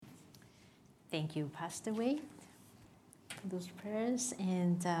Thank you, Pastor Wade, for those prayers.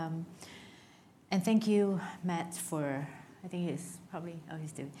 And thank you, Matt, for, I think he's probably,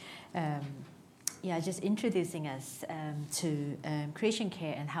 he's doing, just introducing us to Creation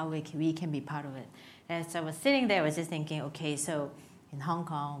Care and how we can be part of it. As I was sitting there, I was just thinking, okay, so in Hong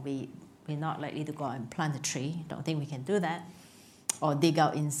Kong, we're not likely to go out and plant a tree. Don't think we can do that. Or dig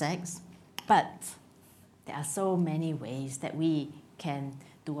out insects. But there are so many ways that we can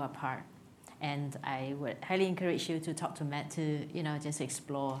do our part. And I would highly encourage you to talk to Matt to, just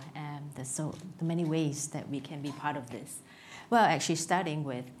explore the many ways that we can be part of this. Well, actually starting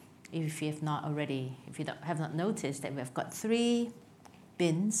with, if you have not noticed, that we've got 3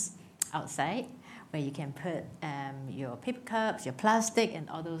 bins outside where you can put your paper cups, your plastic, and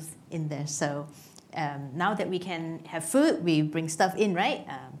all those in there. So now that we can have food, we bring stuff in, right?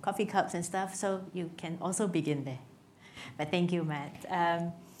 Coffee cups and stuff, so you can also begin there. But thank you,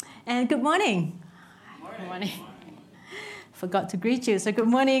 Matt. And good morning. Good morning. Forgot to greet you. So good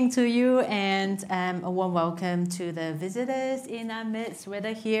morning to you, and a warm welcome to the visitors in our midst,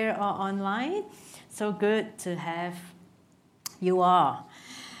 whether here or online. So good to have you all.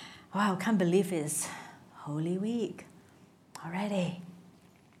 Wow, can't believe it's Holy Week already.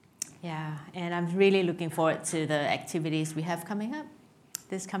 Yeah, and I'm really looking forward to the activities we have coming up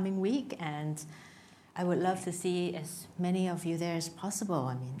this coming week, and I would love to see as many of you there as possible.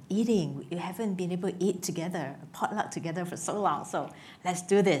 I mean, eating, you haven't been able to eat together, a potluck together for so long, so let's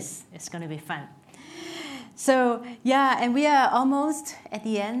do this. It's going to be fun. So, and we are almost at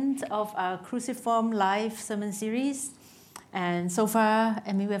the end of our Cruciform live sermon series. And so far,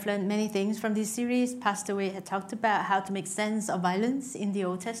 we've learned many things from this series. Pastor Wade had talked about how to make sense of violence in the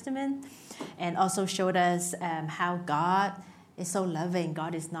Old Testament, and also showed us how God is so loving.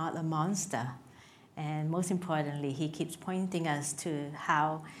 God is not a monster. And most importantly, he keeps pointing us to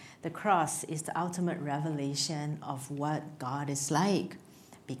how the cross is the ultimate revelation of what God is like.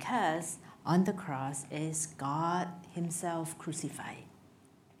 Because on the cross is God himself crucified.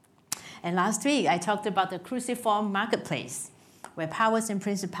 And last week, I talked about the Cruciform marketplace, where powers and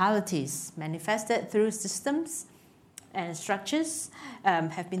principalities manifested through systems and structures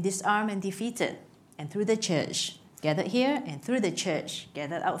have been disarmed and defeated. And through the church gathered here, and through the church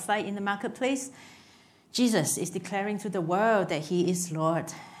gathered outside in the marketplace, Jesus is declaring to the world that he is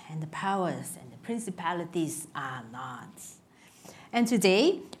Lord, and the powers and the principalities are not. And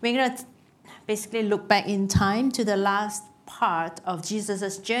today, we're going to basically look back in time to the last part of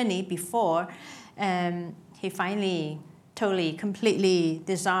Jesus' journey before he finally totally, completely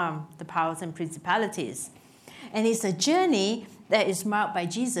disarmed the powers and principalities. And it's a journey that is marked by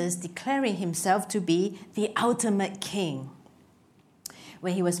Jesus declaring himself to be the ultimate king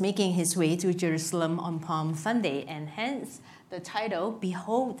when he was making his way to Jerusalem on Palm Sunday, and hence the title,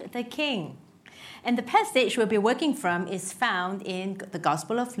 Behold the King. And the passage we'll be working from is found in the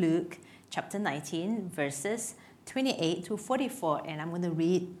Gospel of Luke, chapter 19, verses 28 to 44, and I'm going to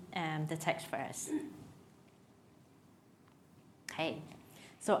read the text for us. Okay,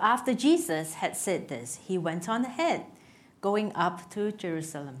 so after Jesus had said this, he went on ahead, going up to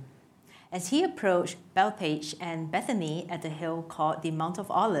Jerusalem. As he approached Bethphage and Bethany at the hill called the Mount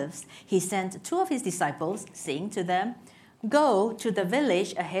of Olives, he sent 2 of his disciples, saying to them, "Go to the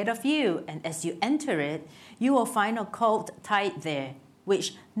village ahead of you, and as you enter it, you will find a colt tied there,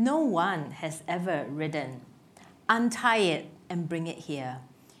 which no one has ever ridden. Untie it and bring it here.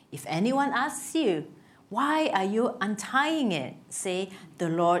 If anyone asks you, 'Why are you untying it?' say, 'The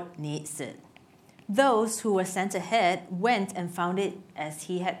Lord needs it.'" Those who were sent ahead went and found it as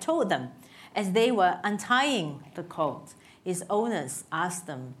he had told them. As they were untying the colt, its owners asked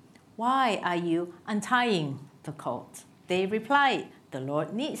them, "Why are you untying the colt?" They replied, "The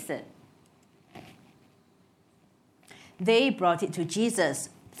Lord needs it." They brought it to Jesus,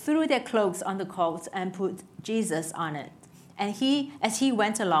 threw their cloaks on the colt, and put Jesus on it. And as he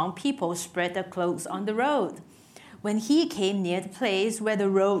went along, people spread their cloaks on the road. When he came near the place where the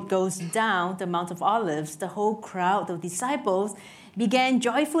road goes down the Mount of Olives, the whole crowd of disciples began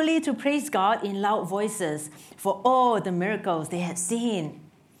joyfully to praise God in loud voices for all the miracles they had seen.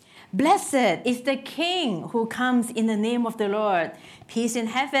 "Blessed is the King who comes in the name of the Lord. Peace in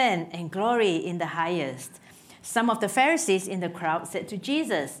heaven and glory in the highest." Some of the Pharisees in the crowd said to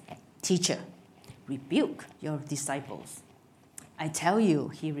Jesus, "Teacher, rebuke your disciples." "I tell you,"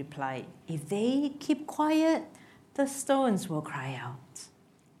 he replied, "if they keep quiet, the stones will cry out."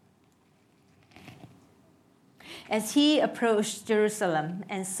 As he approached Jerusalem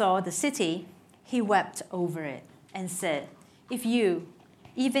and saw the city, he wept over it and said, "If you,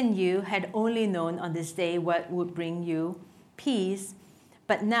 even you, had only known on this day what would bring you peace,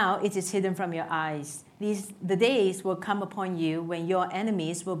 But now it is hidden from your eyes. The days will come upon you when your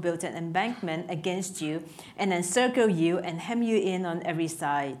enemies will build an embankment against you and encircle you and hem you in on every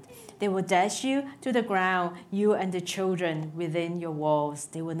side. They will dash you to the ground, you and the children within your walls.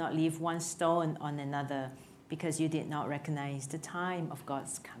 They will not leave one stone on another, because you did not recognize the time of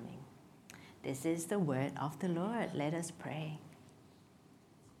God's coming. This is the word of the Lord. Let us pray.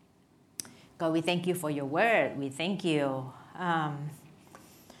 God, we thank you for your word. We thank you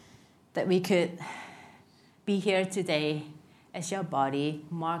that we could be here today as your body,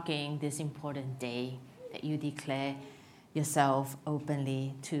 marking this important day that you declare yourself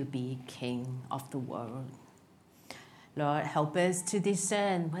openly to be King of the world. Lord, help us to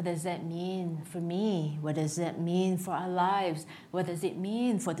discern, what does that mean for me? What does that mean for our lives? What does it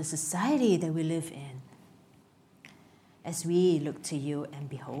mean for the society that we live in? As we look to you and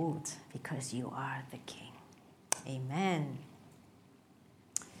behold, because you are the King. Amen.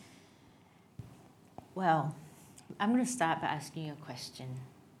 Well, I'm going to start by asking you a question.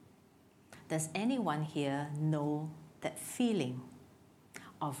 Does anyone here know that feeling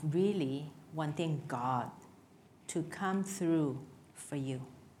of really wanting God to come through for you?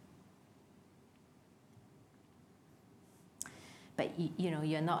 But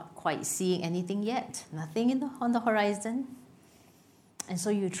you're not quite seeing anything yet, nothing on the horizon. And so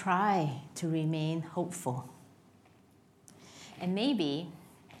you try to remain hopeful. And maybe,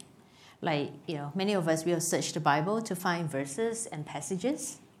 many of us, we'll search the Bible to find verses and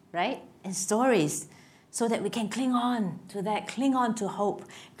passages, right? And stories, so that we can cling on to that, cling on to hope,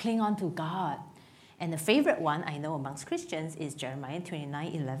 cling on to God. And the favorite one I know amongst Christians is Jeremiah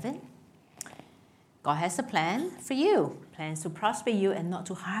 29:11. God has a plan for you, plans to prosper you and not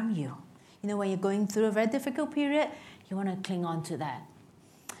to harm you. When you're going through a very difficult period, you want to cling on to that,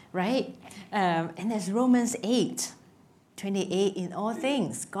 right? And there's Romans 8:28, in all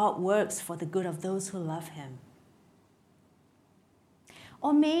things, God works for the good of those who love him.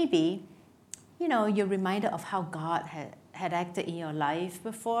 Or maybe, you're reminded of how God had acted in your life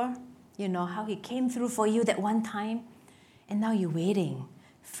before, how he came through for you that one time, and now you're waiting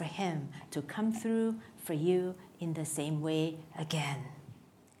for him to come through for you in the same way again.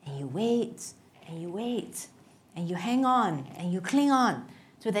 And you wait, and you wait, and you hang on, and you cling on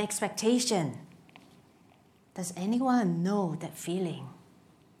to the expectation. Does anyone know that feeling?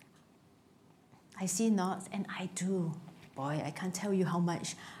 I see nods, and I do. Boy, I can't tell you how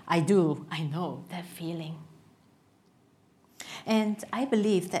much I do. I know that feeling. And I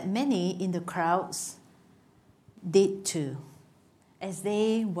believe that many in the crowds did too, as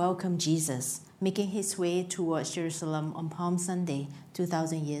they welcomed Jesus, making his way towards Jerusalem on Palm Sunday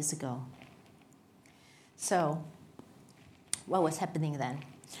 2,000 years ago. So, what was happening then?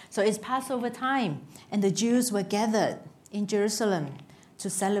 So it's Passover time, and the Jews were gathered in Jerusalem to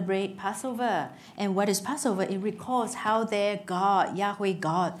celebrate Passover. And what is Passover? It recalls how their God, Yahweh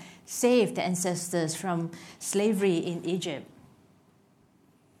God, saved their ancestors from slavery in Egypt.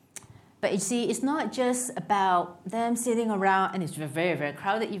 But you see, it's not just about them sitting around, and it's a very, very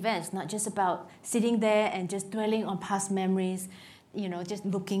crowded event. It's not just about sitting there and just dwelling on past memories, just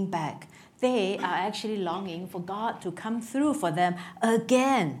looking back. They are actually longing for God to come through for them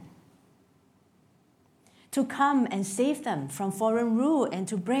again, to come and save them from foreign rule and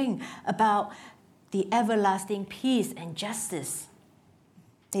to bring about the everlasting peace and justice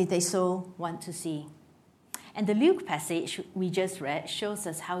they so want to see. And the Luke passage we just read shows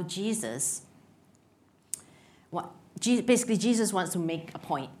us how Jesus wants to make a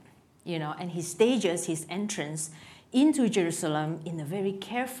point, and he stages his entrance into Jerusalem in a very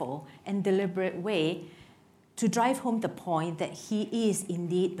careful and deliberate way to drive home the point that he is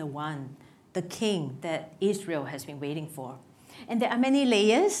indeed the one, the king that Israel has been waiting for. And there are many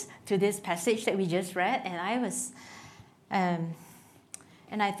layers to this passage that we just read, and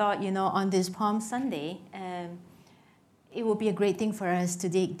I thought, on this Palm Sunday, it would be a great thing for us to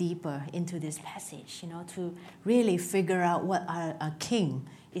dig deeper into this passage, to really figure out what our king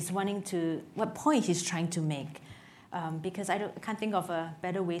is what point he's trying to make. Because I can't think of a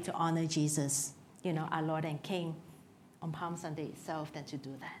better way to honor Jesus, our Lord and King, on Palm Sunday itself than to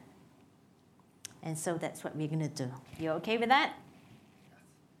do that. And so that's what we're going to do. You okay with that?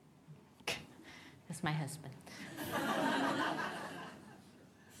 That's my husband.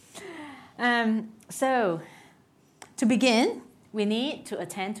 So, to begin, we need to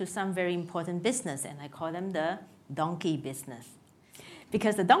attend to some very important business, and I call them the donkey business.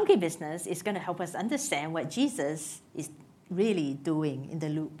 Because the donkey business is going to help us understand what Jesus is really doing in the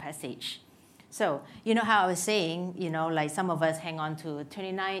Luke passage So, you know how I was saying, like some of us hang on to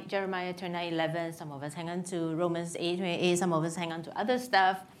Jeremiah 29:11, some of us hang on to Romans 8:28, some of us hang on to other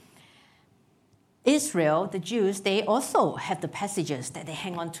stuff. Israel, the Jews, they also have the passages that they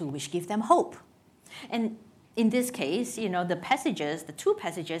hang on to which give them hope. And in this case, the two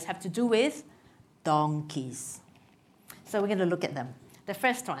passages have to do with donkeys. So we're going to look at them. The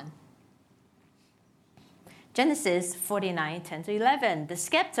first one, Genesis 49:10-11. The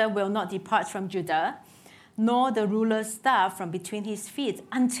scepter will not depart from Judah, nor the ruler's staff from between his feet,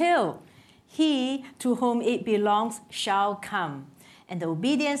 until he to whom it belongs shall come, and the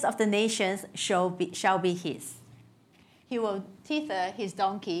obedience of the nations shall be his. He will tether his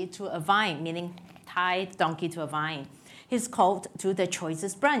donkey to a vine, meaning tie the donkey to a vine, his colt to the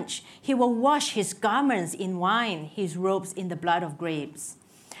choicest branch. He will wash his garments in wine, his robes in the blood of grapes.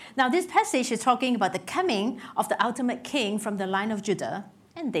 Now, this passage is talking about the coming of the ultimate king from the line of Judah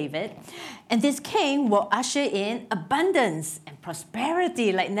and David. And this king will usher in abundance and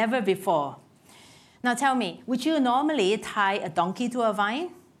prosperity like never before. Now, tell me, would you normally tie a donkey to a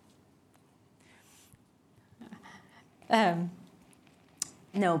vine?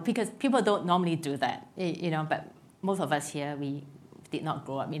 No, because people don't normally do that, but most of us here, we did not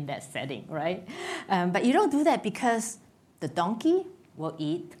grow up in that setting, right? But you don't do that because the donkey will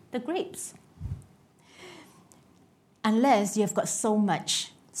eat the grapes. Unless you've got so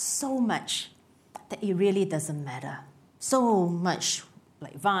much, that it really doesn't matter. So much,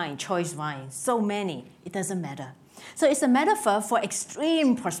 like vine, choice vine, so many, it doesn't matter. So it's a metaphor for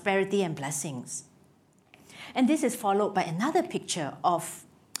extreme prosperity and blessings. And this is followed by another picture of,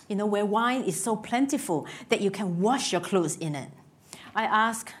 where wine is so plentiful that you can wash your clothes in it. I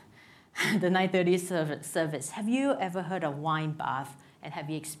asked the 9:30 service, have you ever heard of wine bath and have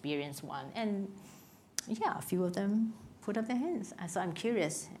you experienced one? And yeah, a few of them put up their hands. So I'm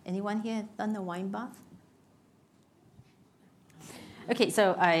curious, anyone here done a wine bath? Okay,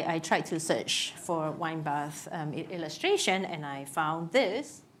 so I tried to search for wine bath illustration and I found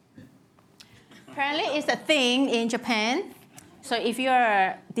this. Apparently it's a thing in Japan. So if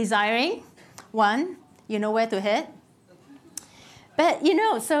you're desiring one, you know where to head. But,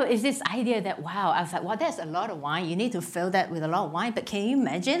 so it's this idea that, wow, I was like, well, that's a lot of wine. You need to fill that with a lot of wine. But can you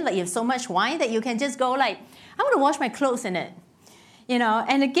imagine, like, you have so much wine that you can just go like, I want to wash my clothes in it.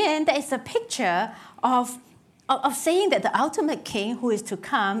 And again, that is a picture of saying that the ultimate king who is to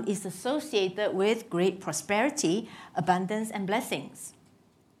come is associated with great prosperity, abundance, and blessings.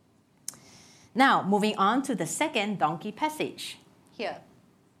 Now, moving on to the second donkey passage. Here.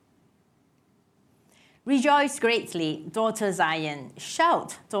 Rejoice greatly, daughter Zion.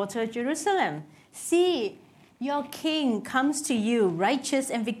 Shout, daughter Jerusalem. See, your king comes to you,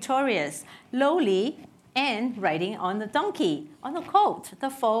 righteous and victorious, lowly and riding on a donkey, on a colt, the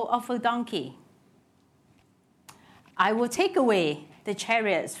foal of a donkey. I will take away the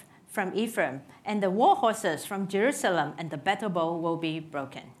chariots from Ephraim and the war horses from Jerusalem, and the battle bow will be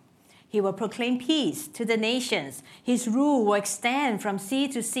broken. He will proclaim peace to the nations. His rule will extend from sea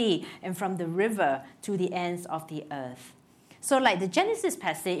to sea and from the river to the ends of the earth. So like the Genesis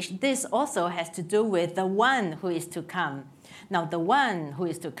passage, this also has to do with the one who is to come. Now, the one who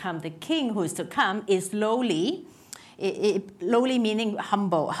is to come, the king who is to come, is lowly. Lowly meaning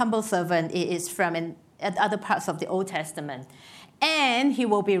humble servant. It is from other parts of the Old Testament. And he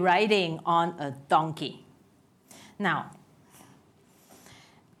will be riding on a donkey. Now,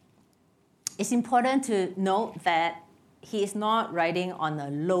 it's important to note that he is not riding on a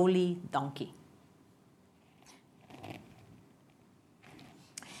lowly donkey.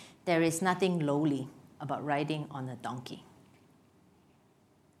 There is nothing lowly about riding on a donkey.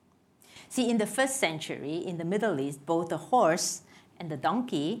 See, in the first century, in the Middle East, both the horse and the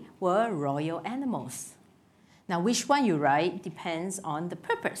donkey were royal animals. Now, which one you ride depends on the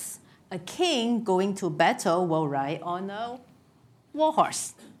purpose. A king going to battle will ride on a war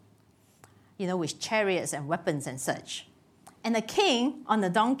horse, with chariots and weapons and such. And a king on a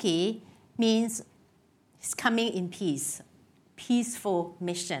donkey means he's coming in peace, peaceful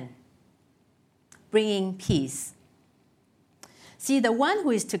mission, bringing peace. See, the one who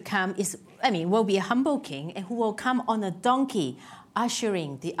is to come will be a humble king and who will come on a donkey,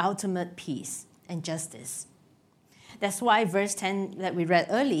 ushering the ultimate peace and justice. That's why verse 10 that we read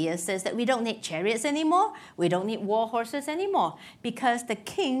earlier says that we don't need chariots anymore, we don't need war horses anymore, because the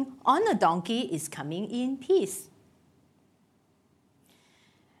king on a donkey is coming in peace.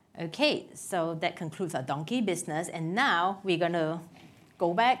 Okay, so that concludes our donkey business, and now we're going to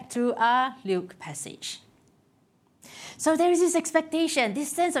go back to our Luke passage. So there is this expectation, this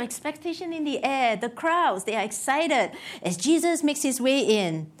sense of expectation in the air. The crowds, they are excited as Jesus makes his way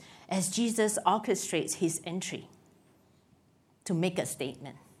in. as Jesus orchestrates his entry to make a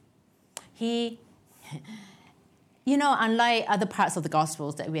statement. He, unlike other parts of the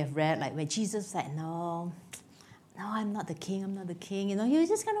Gospels that we have read, like where Jesus said, no, I'm not the king, I'm not the king. He was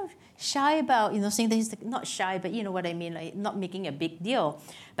just kind of shy about, saying that he's not shy, but you know what I mean, like not making a big deal.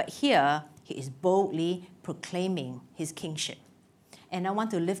 But here, he is boldly proclaiming his kingship. And I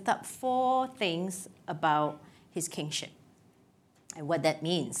want to lift up 4 things about his kingship and what that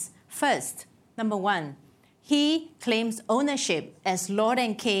means. First, number 1, he claims ownership as Lord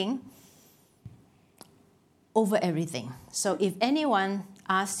and King over everything. So if anyone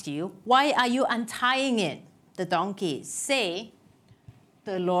asks you, why are you untying it, the donkey, say,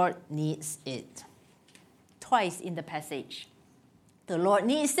 the Lord needs it. Twice in the passage. The Lord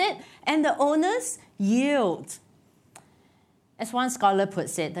needs it, and the owners yield. As one scholar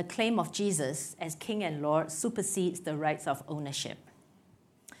puts it, the claim of Jesus as King and Lord supersedes the rights of ownership.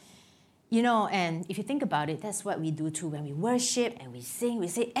 And if you think about it, that's what we do too when we worship and we sing. We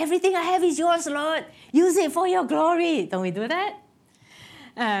say, everything I have is yours, Lord. Use it for your glory. Don't we do that?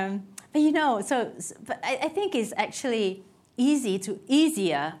 But I think it's actually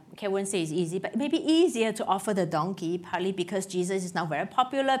easier, okay, I wouldn't say it's easy, but maybe easier to offer the donkey, partly because Jesus is now very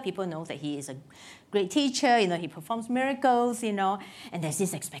popular. People know that he is a great teacher, he performs miracles, and there's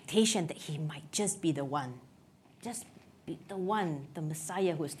this expectation that he might just be the one, the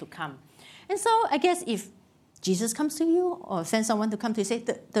Messiah who is to come. And so I guess if Jesus comes to you or sends someone to come to you, say,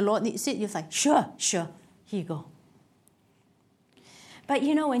 the Lord needs it, you're like, sure, here you go. But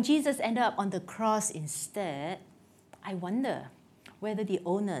when Jesus ended up on the cross instead, I wonder whether the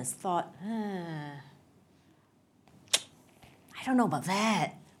owners thought, I don't know about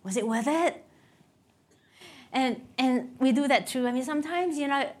that. Was it worth it? And we do that too. I mean, sometimes,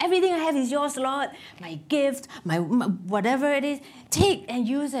 everything I have is yours, Lord. My gift, my whatever it is, take and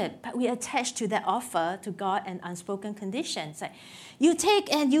use it. But we attach to that offer to God an unspoken condition. It's like, you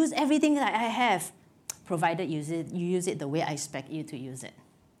take and use everything that I have, provided you use it the way I expect you to use it.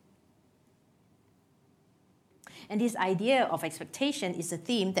 And this idea of expectation is a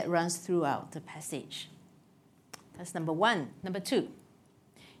theme that runs throughout the passage. That's number 1. Number 2,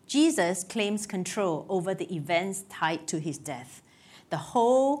 Jesus claims control over the events tied to his death. The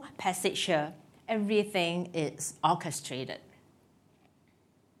whole passage here, everything is orchestrated.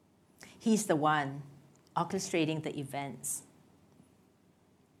 He's the one orchestrating the events.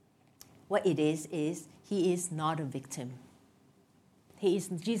 What it is he is not a victim.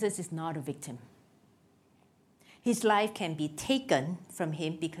 Jesus is not a victim. His life can be taken from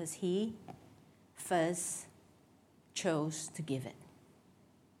him because he first chose to give it.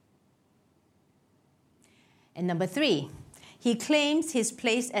 And number 3, he claims his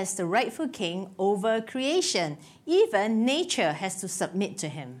place as the rightful king over creation. Even nature has to submit to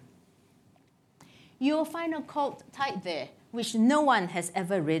him. You'll find a quote tied there, which no one has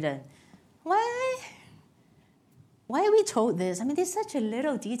ever written. Why are we told this? I mean, there's such a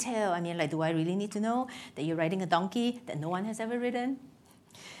little detail. I mean, do I really need to know that you're riding a donkey that no one has ever ridden?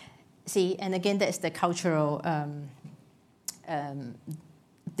 See, and again, that's the cultural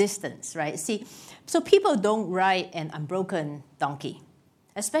distance, right? See, so people don't ride an unbroken donkey,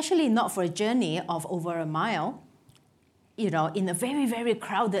 especially not for a journey of over a mile, in a very, very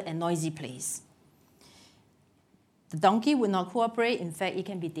crowded and noisy place. The donkey would not cooperate. In fact, it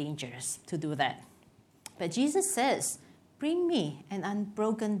can be dangerous to do that. But Jesus says, bring me an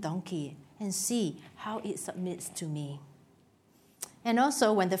unbroken donkey and see how it submits to me. And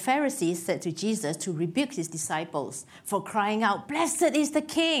also, when the Pharisees said to Jesus to rebuke his disciples for crying out, "Blessed is the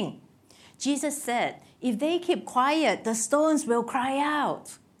King," Jesus said, if they keep quiet, the stones will cry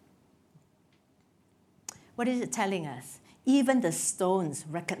out. What is it telling us? Even the stones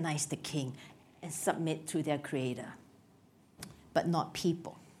recognize the King and submit to their Creator. But not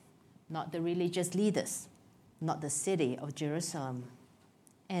people, not the religious leaders, not the city of Jerusalem.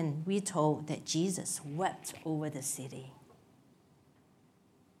 And we're told that Jesus wept over the city.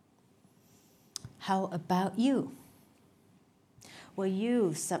 How about you? Will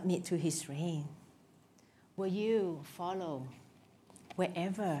you submit to his reign? Will you follow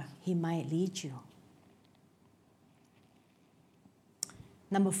wherever he might lead you?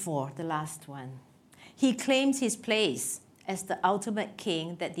 Number 4, the last one. He claims his place as the ultimate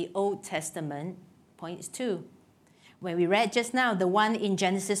king that the Old Testament points to. When we read just now, the one in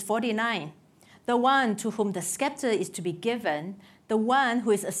Genesis 49, the one to whom the scepter is to be given, the one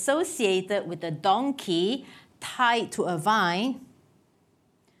who is associated with the donkey tied to a vine,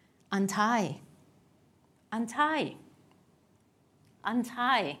 untie.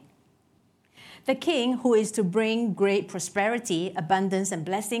 The King who is to bring great prosperity, abundance, and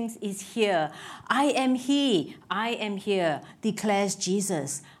blessings is here. I am here, declares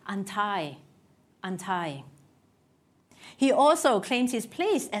Jesus. Untie. He also claims his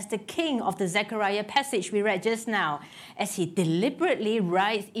place as the king of the Zechariah passage we read just now, as he deliberately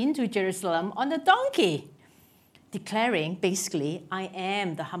rides into Jerusalem on a donkey, declaring, basically, I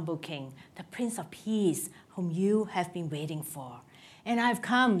am the humble king, the Prince of Peace, whom you have been waiting for. And I've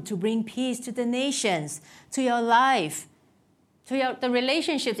come to bring peace to the nations, to your life, to the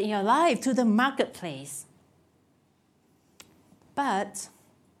relationships in your life, to the marketplace. But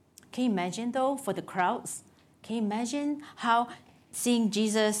can you imagine, though, for the crowds? Can you imagine how seeing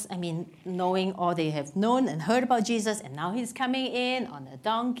Jesus, knowing all they have known and heard about Jesus, and now he's coming in on a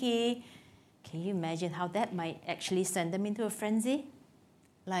donkey. Can you imagine how that might actually send them into a frenzy?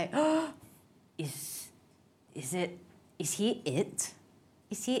 Like, oh, is he it?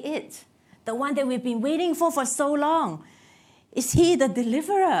 Is he it? The one that we've been waiting for so long? Is he the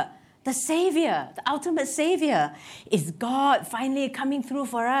deliverer, the savior, the ultimate savior? Is God finally coming through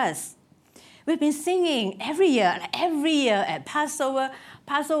for us? We've been singing every year at Passover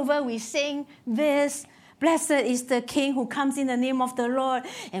we sing this. Blessed is the King who comes in the name of the Lord.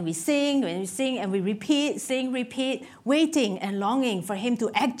 And we sing and we repeat, sing, repeat, waiting and longing for him to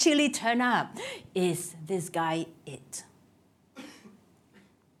actually turn up. Is this guy it?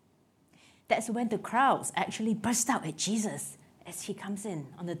 That's when the crowds actually burst out at Jesus as he comes in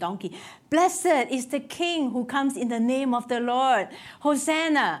on the donkey. Blessed is the King who comes in the name of the Lord.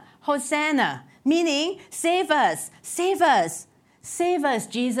 Hosanna, Hosanna, meaning save us, save us. Save us,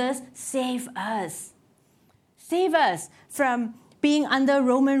 Jesus, save us. Save us from being under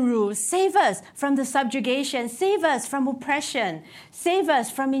Roman rule. Save us from the subjugation. Save us from oppression. Save us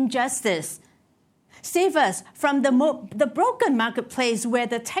from injustice. Save us from the broken marketplace where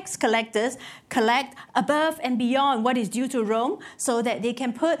the tax collectors collect above and beyond what is due to Rome so that they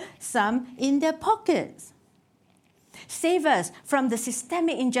can put some in their pockets. Save us from the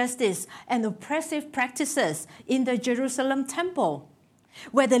systemic injustice and oppressive practices in the Jerusalem temple,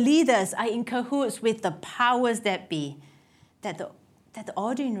 where the leaders are in cahoots with the powers that be, that the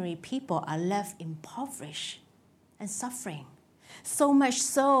ordinary people are left impoverished and suffering. So much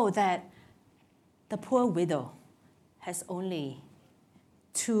so that the poor widow has only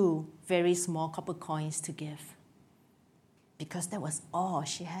 2 very small copper coins to give, because that was all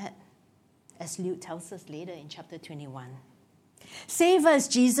she had, as Luke tells us later in chapter 21. Save us,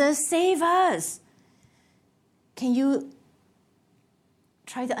 Jesus, save us. Can you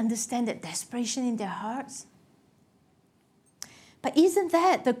try to understand that desperation in their hearts? But isn't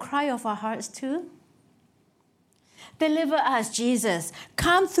that the cry of our hearts too? Deliver us, Jesus.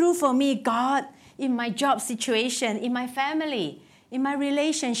 Come through for me, God, in my job situation, in my family, in my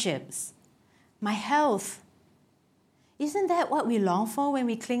relationships, my health. Isn't that what we long for when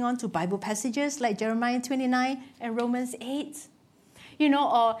we cling on to Bible passages like Jeremiah 29 and Romans 8?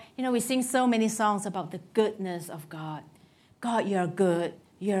 We sing so many songs about the goodness of God. God, you're good.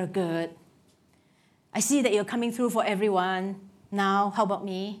 You're good. I see that you're coming through for everyone. Now, how about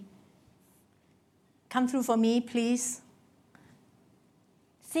me? Come through for me, please.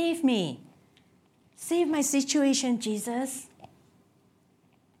 Save me. Save my situation, Jesus.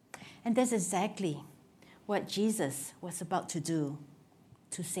 And that's exactly what Jesus was about to do,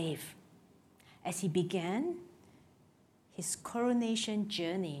 to save. As he began his coronation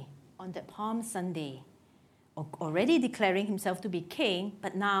journey on that Palm Sunday, already declaring himself to be king,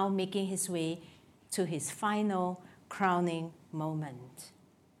 but now making his way to his final crowning moment,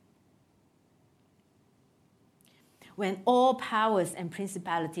 when all powers and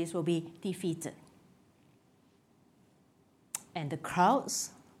principalities will be defeated. And the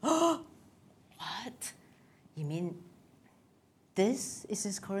crowds, oh, what? You mean this is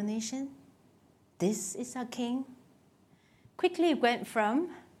his coronation? This is our king? Quickly went from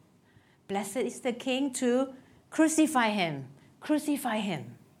blessed is the king to crucify him, crucify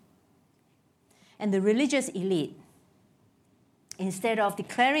him. And the religious elite, instead of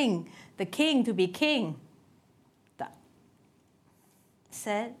declaring the king to be king,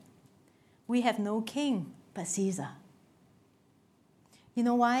 said, we have no king but Caesar. You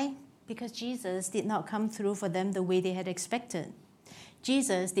know why? Because Jesus did not come through for them the way they had expected.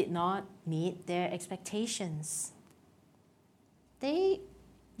 Jesus did not meet their expectations. You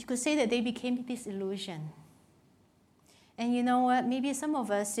could say that they became disillusioned. And you know what? Maybe some of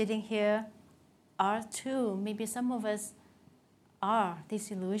us sitting here are too. Maybe some of us are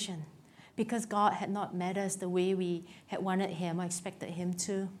disillusioned because God had not met us the way we had wanted him or expected him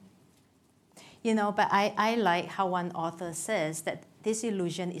to. But I like how one author says that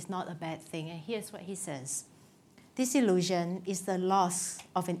disillusion is not a bad thing. And here's what he says. Disillusion is the loss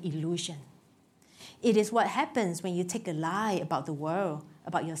of an illusion. It is what happens when you take a lie about the world,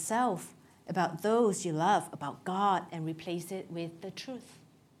 about yourself, about those you love, about God, and replace it with the truth.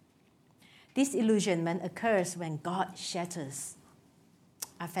 Disillusionment occurs when God shatters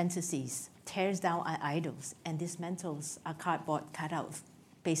our fantasies, tears down our idols, and dismantles our cardboard cutouts,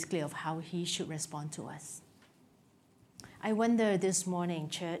 basically of how he should respond to us. I wonder this morning,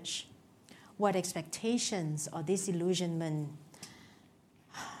 church, what expectations or disillusionment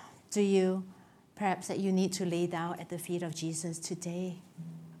do you perhaps that you need to lay down at the feet of Jesus today?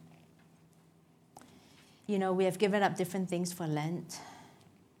 You know, we have given up different things for Lent,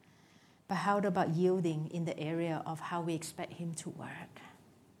 but how about yielding in the area of how we expect him to work?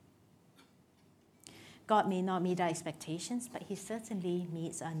 God may not meet our expectations, but he certainly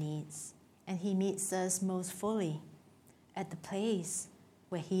meets our needs, and he meets us most fully at the place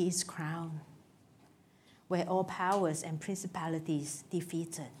where he is crowned, where all powers and principalities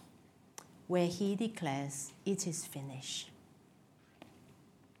defeated, where he declares, "It is finished."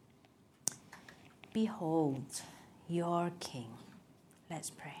 Behold your King. Let's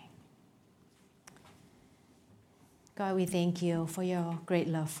pray. God, we thank you for your great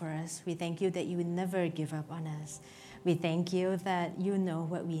love for us. We thank you that you would never give up on us. We thank you that you know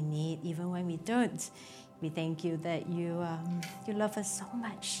what we need even when we don't. We thank you that you love us so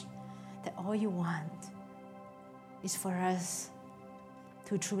much that all you want is for us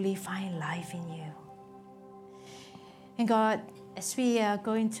to truly find life in you. And God, as we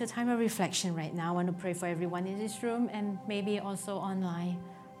go into a time of reflection right now, I want to pray for everyone in this room and maybe also online.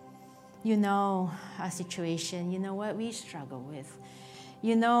 You know our situation. You know what we struggle with.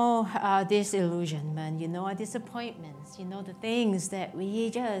 You know our disillusionment. You know our disappointments. You know the things that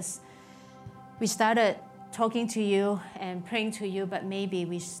we started talking to you and praying to you, but maybe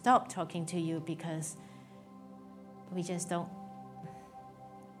we stopped talking to you because we just don't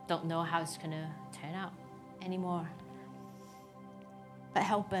know how it's going to turn out anymore. But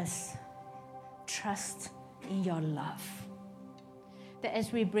help us trust in your love. That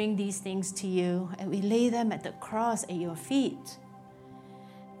as we bring these things to you and we lay them at the cross at your feet,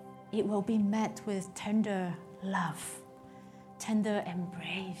 it will be met with tender love, tender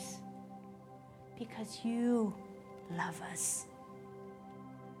embrace, because you love us.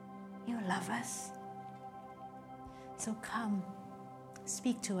 You love us. So come,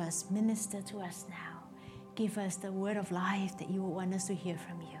 speak to us, minister to us now. Give us the word of life that you want us to hear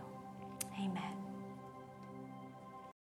from you. Amen.